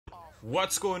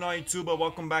What's going on YouTube?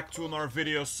 Welcome back to another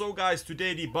video. So guys,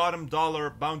 today the bottom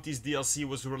dollar Bounties DLC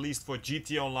was released for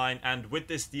GTA Online, and with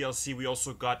this DLC we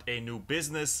also got a new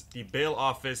business, the bail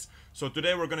office. So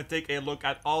today we're going to take a look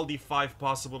at all the 5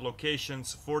 possible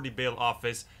locations for the bail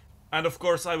office, and of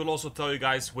course I will also tell you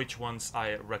guys which ones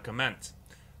I recommend.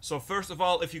 So first of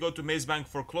all, if you go to Maze Bank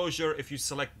Foreclosure, if you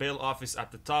select bail office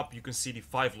at the top, you can see the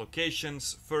 5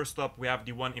 locations. First up, we have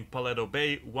the one in Paleto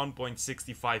Bay,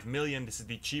 1.65 million. This is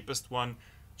the cheapest one,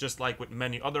 just like with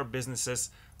many other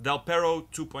businesses. Del Perro,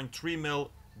 2.3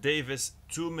 mil. Davis,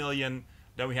 2 million.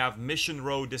 Then we have Mission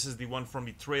Row. This is the one from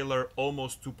the trailer,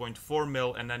 almost 2.4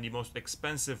 mil. And then the most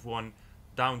expensive one,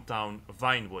 downtown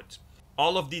Vinewood.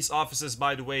 All of these offices,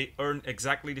 by the way, earn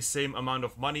exactly the same amount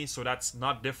of money, so that's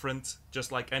not different,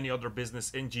 just like any other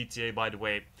business in GTA, by the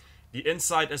way. The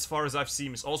inside, as far as I've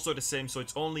seen, is also the same, so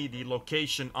it's only the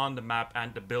location on the map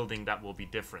and the building that will be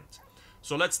different.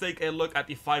 So let's take a look at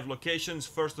the 5 locations.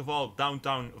 First of all,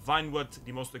 downtown Vinewood,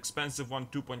 the most expensive one,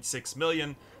 2.6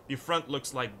 million. The front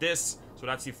looks like this, so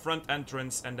that's the front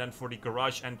entrance, and then for the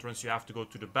garage entrance you have to go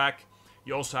to the back.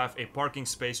 You also have a parking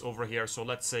space over here, so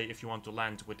let's say if you want to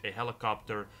land with a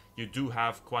helicopter, you do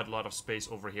have quite a lot of space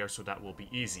over here, so that will be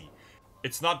easy.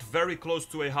 It's not very close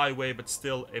to a highway, but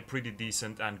still a pretty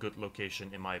decent and good location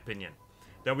in my opinion.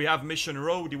 Then we have Mission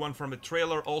Row, the one from the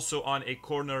trailer, also on a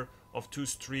corner of 2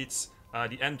 streets.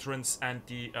 The entrance and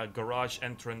the garage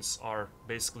entrance are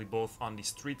basically both on the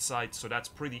street side, so that's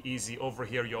pretty easy. Over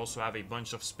here you also have a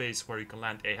bunch of space where you can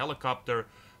land a helicopter.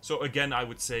 So again, I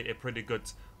would say a pretty good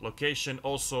location,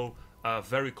 also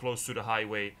very close to the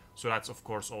highway, so that's of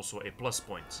course also a plus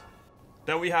point.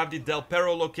 Then we have the Del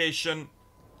Perro location,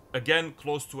 again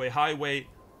close to a highway,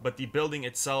 but the building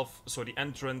itself, so the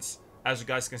entrance, as you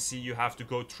guys can see, you have to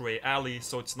go through a alley,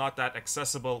 so it's not that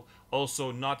accessible.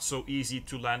 Also not so easy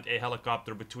to land a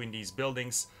helicopter between these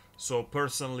buildings. So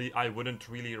personally, I wouldn't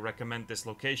really recommend this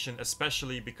location,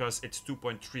 especially because it's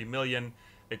 2.3 million.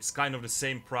 It's kind of the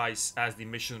same price as the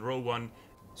Mission Row one.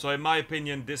 So in my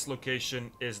opinion, this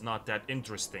location is not that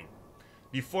interesting.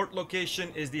 The 4th location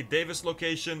is the Davis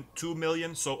location, 2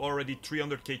 million, so already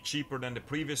 300k cheaper than the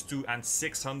previous 2 and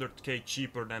 600k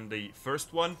cheaper than the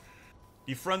first one.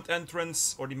 The front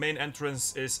entrance, or the main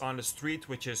entrance, is on the street,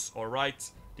 which is alright.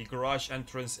 The garage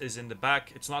entrance is in the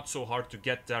back. It's not so hard to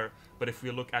get there, but if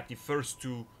we look at the first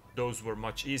 2, those were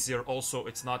much easier. Also,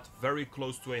 it's not very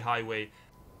close to a highway.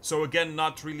 So again,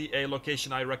 not really a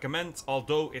location I recommend,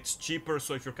 although it's cheaper,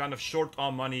 so if you're kind of short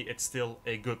on money, it's still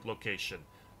a good location.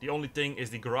 The only thing is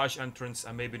the garage entrance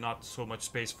and maybe not so much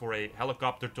space for a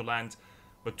helicopter to land,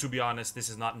 but to be honest, this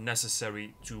is not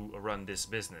necessary to run this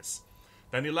business.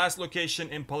 Then the last location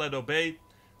in Paleto Bay.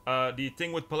 The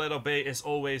thing with Paleto Bay is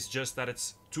always just that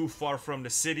it's too far from the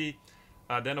city.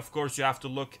 Then of course you have to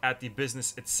look at the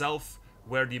business itself,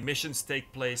 where the missions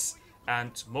take place,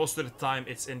 and most of the time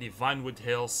it's in the Vinewood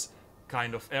Hills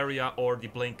kind of area or the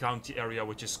Blaine County area,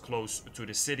 which is close to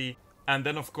the city. And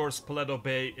then of course Paleto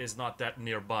Bay is not that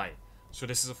nearby. So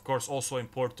this is of course also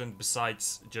important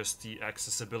besides just the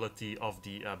accessibility of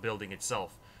the building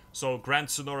itself. So Grand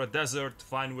Sonora Desert,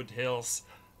 Vinewood Hills,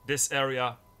 this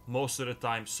area, most of the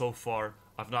time so far.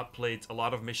 I've not played a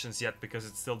lot of missions yet because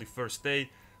it's still the first day,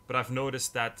 but I've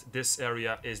noticed that this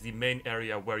area is the main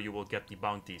area where you will get the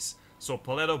bounties. So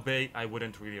Paleto Bay, I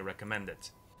wouldn't really recommend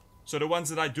it. So the ones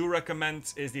that I do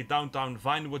recommend is the downtown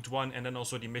Vinewood one and then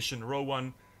also the Mission Row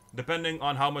one. Depending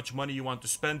on how much money you want to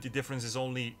spend, the difference is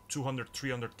only 200,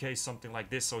 300k, something like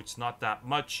this, so it's not that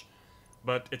much.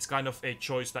 But it's kind of a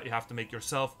choice that you have to make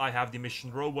yourself. I have the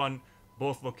Mission Row one.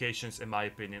 Both locations, in my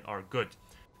opinion, are good.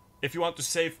 If you want to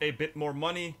save a bit more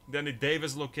money, then the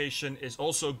Davis location is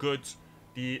also good.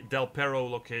 The Del Perro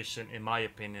location, in my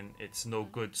opinion, it's no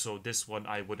good. So this one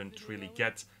I wouldn't really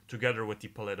get together with the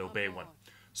Paleto Bay one.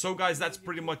 So guys, that's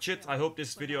pretty much it. I hope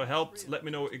this video helped. Let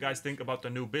me know what you guys think about the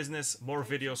new business. More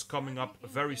videos coming up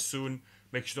very soon.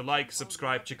 Make sure to like,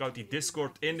 subscribe, check out the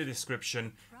Discord in the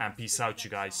description, and peace out, you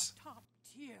guys. Top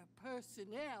tier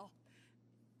personnel.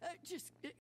 Just